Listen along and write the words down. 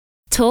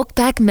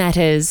Talkback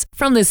Matters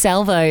from the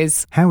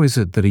Salvos. How is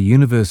it that a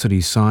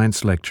university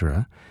science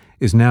lecturer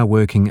is now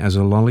working as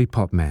a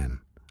lollipop man,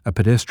 a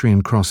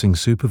pedestrian crossing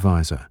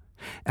supervisor?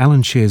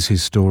 Alan shares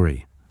his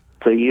story.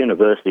 So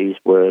universities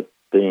were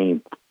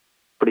being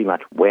pretty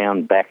much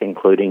wound back,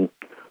 including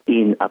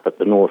up at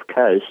the North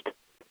Coast.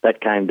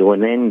 That came to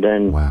an end,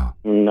 and, Wow.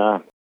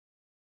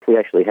 We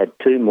actually had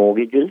two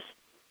mortgages.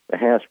 The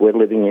house we're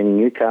living in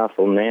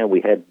Newcastle now, we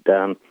had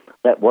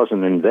that was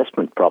an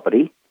investment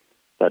property,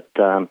 but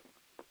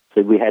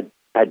so we had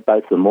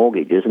both the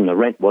mortgages, and the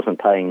rent wasn't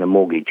paying the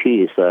mortgage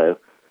here, so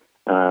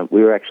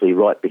we were actually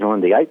right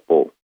behind the eight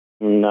ball,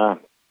 and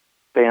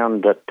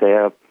found that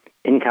our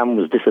income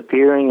was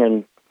disappearing,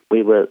 and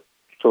we were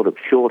sort of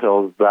short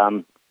of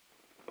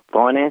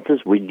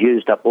finances. We'd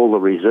used up all the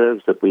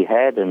reserves that we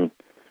had, and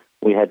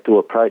we had to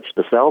approach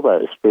the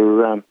Salvos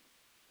for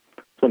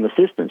some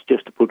assistance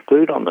just to put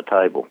food on the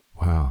table.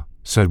 Wow.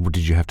 So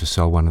did you have to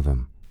sell one of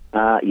them?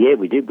 Yeah,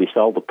 we did. We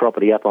sold the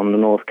property up on the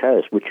North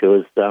Coast, which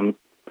was a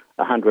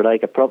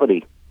 100-acre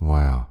property.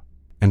 Wow.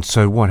 And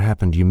so what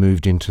happened? You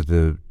moved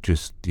into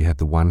you had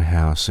the one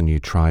house and you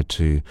tried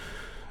to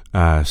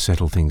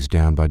settle things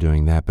down by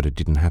doing that, but it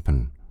didn't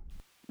happen.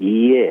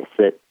 Yes,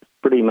 that's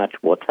pretty much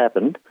what's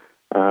happened.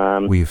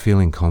 Were you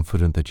feeling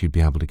confident that you'd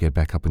be able to get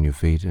back up on your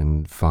feet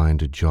and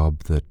find a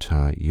job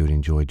that you would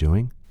enjoy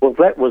doing? Well,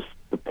 that was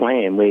the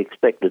plan. We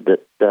expected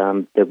that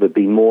there would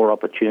be more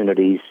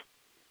opportunities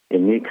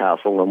in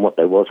Newcastle than what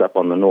there was up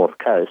on the North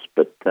Coast,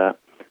 but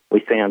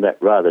we found that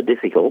rather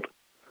difficult.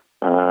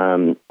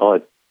 I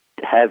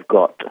have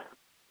got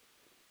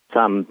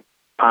some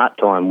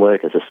part-time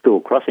work as a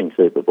school crossing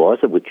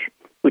supervisor, which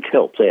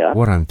helps out.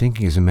 What I'm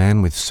thinking is a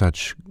man with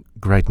such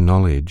great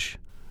knowledge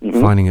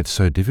finding it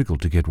so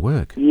difficult to get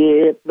work.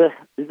 Yeah,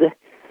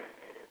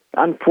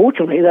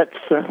 unfortunately, that's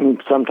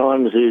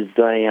sometimes is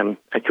a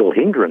actual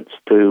hindrance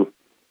to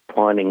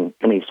finding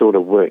any sort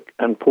of work.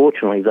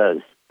 Unfortunately,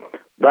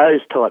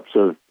 those types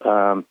of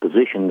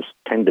positions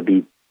tend to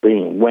be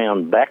being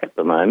wound back at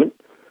the moment,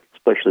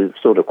 especially the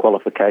sort of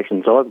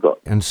qualifications I've got.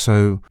 And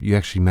so you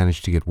actually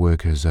managed to get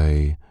work as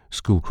a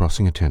school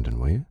crossing attendant,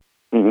 were you?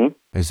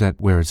 Mm-hmm. Is that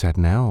where it's at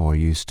now, or are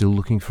you still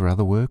looking for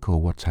other work, or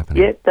what's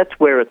happening? Yeah, that's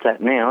where it's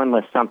at now,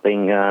 unless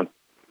something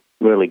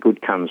really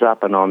good comes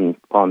up, and I'm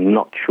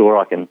not sure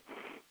I can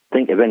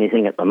think of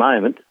anything at the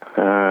moment.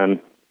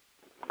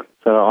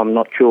 So I'm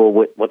not sure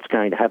what's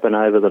going to happen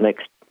over the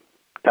next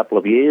couple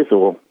of years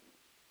or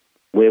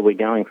where we're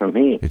going from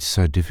here. It's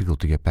so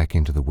difficult to get back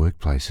into the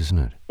workplace, isn't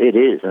it? It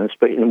is, and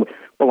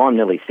well, I'm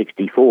nearly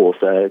 64,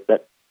 so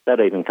that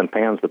even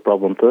compounds the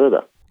problem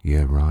further.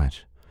 Yeah,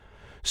 right.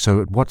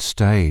 So at what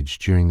stage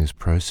during this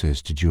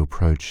process did you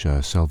approach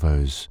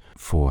Salvos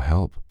for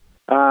help?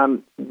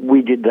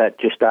 We did that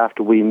just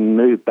after we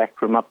moved back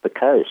from up the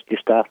coast,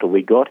 just after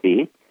we got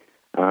here.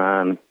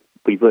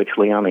 We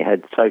virtually only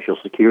had Social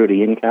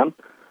Security income.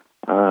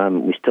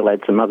 We still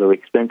had some other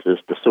expenses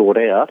to sort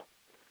out,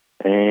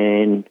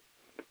 and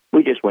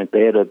we just went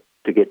there to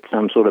get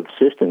some sort of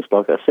assistance,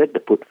 like I said, to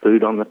put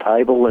food on the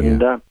table,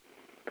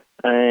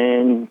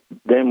 and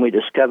then we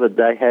discovered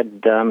they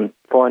had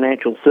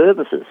financial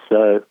services,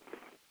 so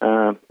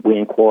we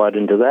inquired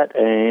into that,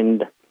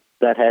 and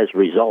that has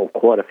resolved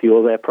quite a few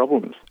of our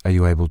problems. Are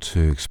you able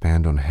to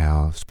expand on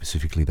how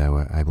specifically they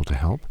were able to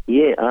help?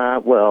 Yeah,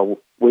 well,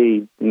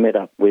 we met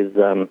up with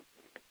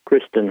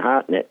Kristen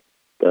Hartnett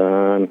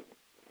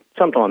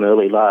sometime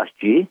early last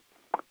year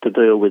to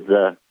deal with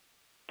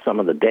some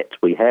of the debts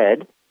we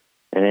had,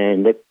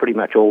 and they're pretty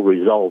much all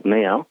resolved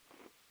now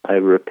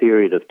over a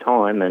period of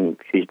time, and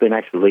she's been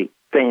actually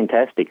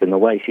fantastic in the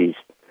way she's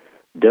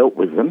dealt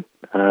with them,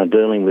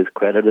 dealing with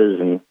creditors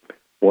and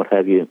what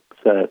have you.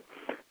 So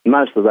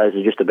most of those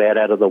are just about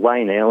out of the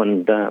way now,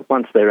 and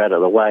once they're out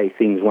of the way,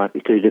 things won't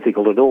be too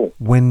difficult at all.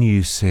 When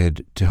you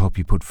said to help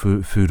you put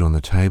food on the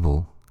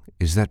table,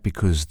 is that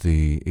because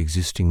the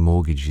existing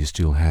mortgage you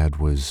still had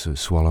was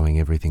swallowing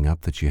everything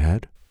up that you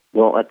had?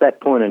 Well, at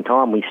that point in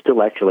time, we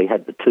still actually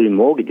had the two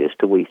mortgages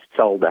till we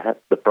sold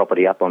the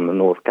property up on the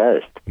North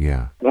Coast.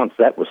 Yeah. Once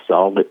that was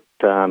sold, it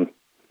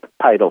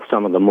paid off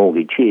some of the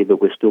mortgage here,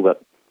 but we've still got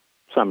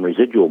some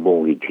residual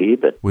mortgage here.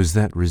 But was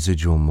that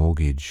residual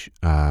mortgage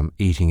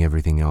eating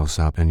everything else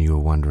up, and you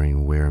were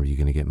wondering where are you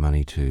going to get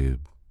money to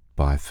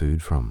buy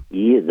food from?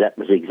 Yeah, that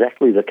was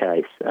exactly the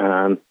case.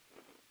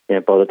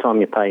 By the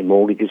time you pay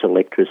mortgages,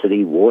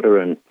 electricity, water,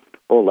 and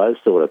all those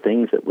sort of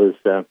things, it was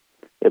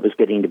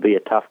getting to be a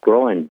tough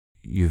grind.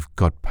 You've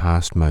got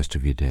past most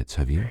of your debts,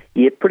 have you?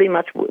 Yeah, pretty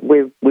much.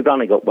 We've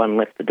only got one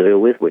left to deal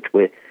with, which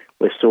we're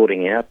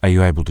sorting out. Are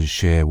you able to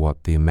share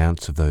what the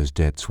amounts of those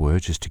debts were,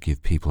 just to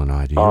give people an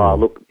idea? Oh,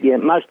 look, yeah,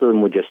 most of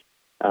them were just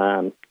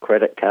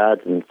credit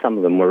cards, and some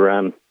of them were,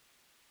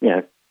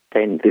 $10,000,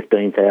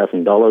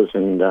 $15,000,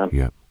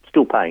 and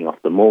still paying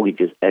off the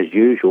mortgages as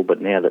usual. But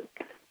now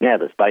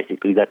that's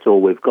basically that's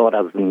all we've got,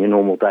 other than your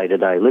normal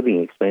day-to-day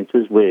living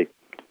expenses.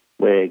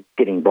 We're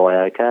getting by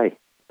okay.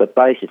 But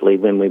basically,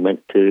 when we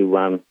went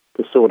to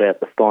sort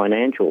out the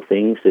financial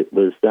things, it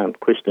was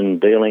Kristen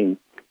dealing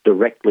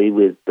directly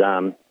with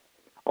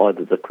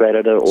either the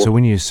creditor or... So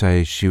when you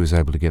say she was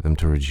able to get them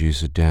to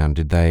reduce it down,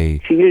 did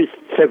they... She used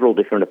several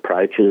different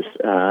approaches.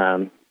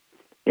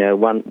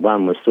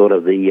 One was sort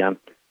of the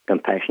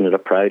compassionate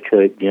approach,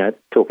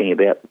 talking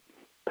about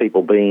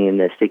people being in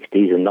their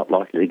 60s and not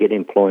likely to get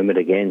employment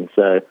again.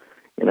 So,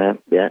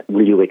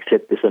 will you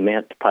accept this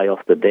amount to pay off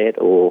the debt?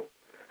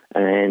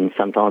 And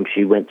sometimes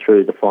she went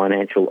through the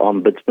financial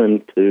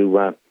ombudsman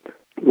to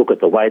look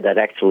at the way they'd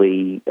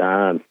actually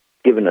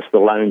given us the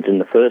loans in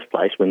the first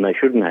place when they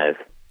shouldn't have.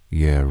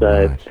 Yeah,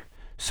 right.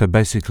 So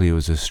basically it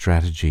was a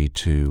strategy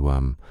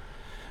to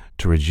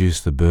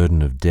reduce the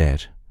burden of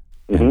debt,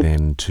 Mm-hmm. and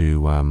then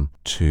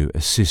to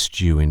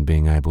assist you in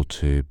being able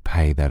to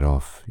pay that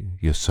off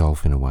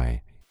yourself in a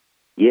way.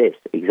 Yes,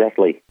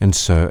 exactly. And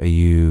so are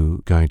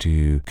you going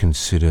to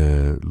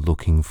consider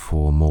looking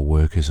for more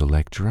work as a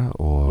lecturer?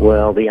 Or?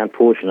 Well, the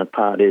unfortunate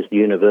part is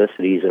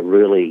universities are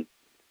really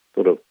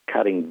sort of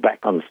cutting back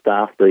on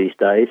staff these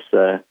days,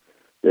 so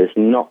there's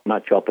not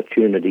much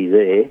opportunity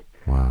there.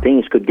 Wow.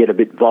 Things could get a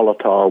bit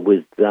volatile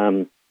with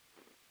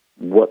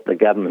what the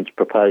government's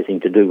proposing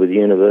to do with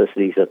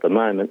universities at the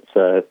moment,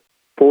 so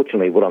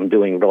fortunately, what I'm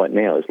doing right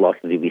now is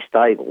likely to be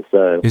stable.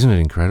 So, isn't it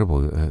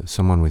incredible?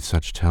 Someone with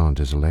such talent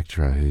as a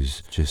lecturer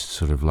who's just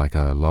sort of like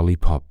a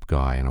lollipop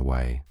guy in a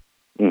way.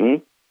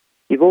 Mm-hmm.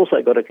 You've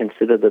also got to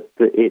consider that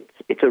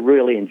it's a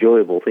really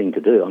enjoyable thing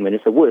to do. I mean,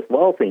 it's a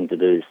worthwhile thing to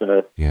do.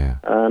 So, yeah.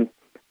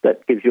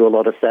 That gives you a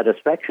lot of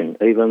satisfaction,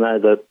 even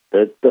though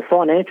the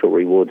financial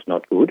reward's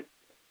not good.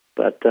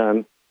 But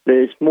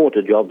there's more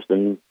to jobs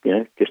than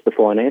just the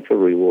financial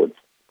rewards.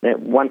 Now,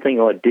 one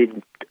thing I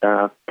did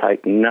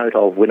take note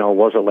of when I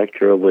was a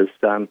lecturer was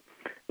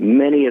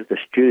many of the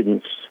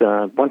students,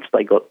 once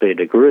they got their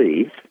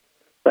degrees,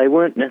 they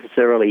weren't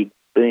necessarily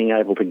being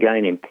able to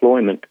gain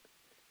employment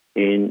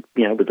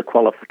with the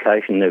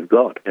qualification they've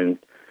got. And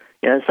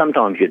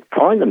sometimes you'd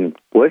find them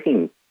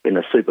working in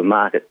a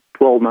supermarket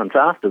 12 months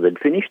after they'd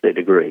finished their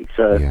degree.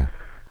 So Yeah.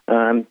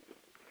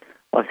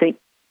 I think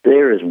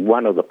there is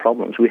one of the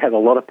problems. We have a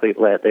lot of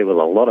people out there with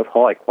a lot of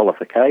high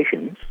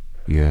qualifications.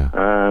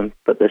 Yeah.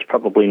 But there's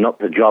probably not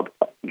the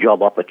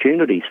job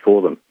opportunities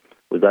for them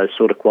with those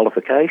sort of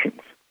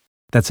qualifications.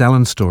 That's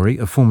Alan Story,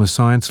 a former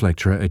science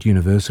lecturer at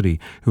university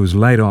who was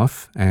laid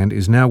off and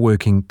is now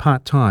working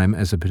part-time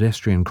as a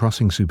pedestrian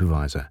crossing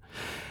supervisor.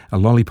 A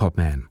lollipop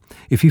man.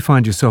 If you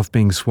find yourself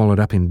being swallowed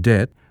up in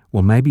debt,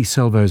 well, maybe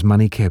Salvo's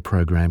Money Care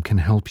program can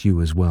help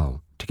you as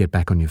well to get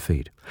back on your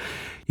feet.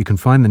 You can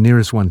find the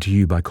nearest one to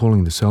you by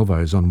calling the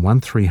Salvos on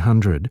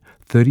 1300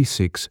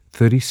 36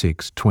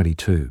 36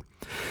 22.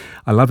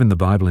 I love in the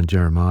Bible in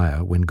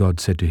Jeremiah when God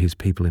said to his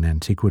people in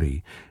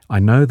antiquity, "I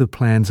know the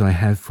plans I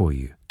have for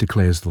you,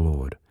 declares the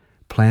Lord,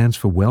 plans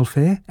for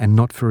welfare and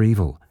not for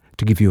evil,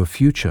 to give you a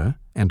future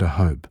and a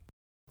hope."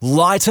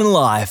 Light and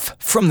Life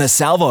from the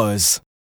Salvos.